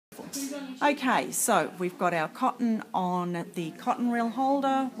Okay, so we've got our cotton on the cotton reel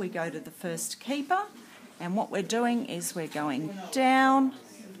holder. We go to the first keeper, and what we're doing is we're going down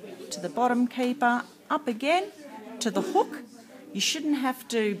to the bottom keeper, up again to the hook. You shouldn't have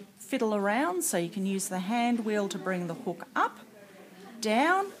to fiddle around, so you can use the hand wheel to bring the hook up,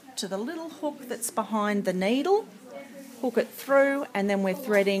 down to the little hook that's behind the needle, hook it through, and then we're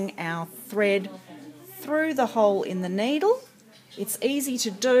threading our thread through the hole in the needle. It's easy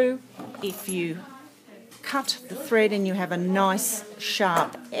to do if you cut the thread and you have a nice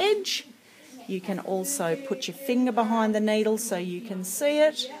sharp edge. You can also put your finger behind the needle so you can see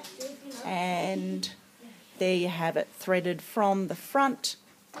it, and there you have it, threaded from the front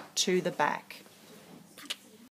to the back.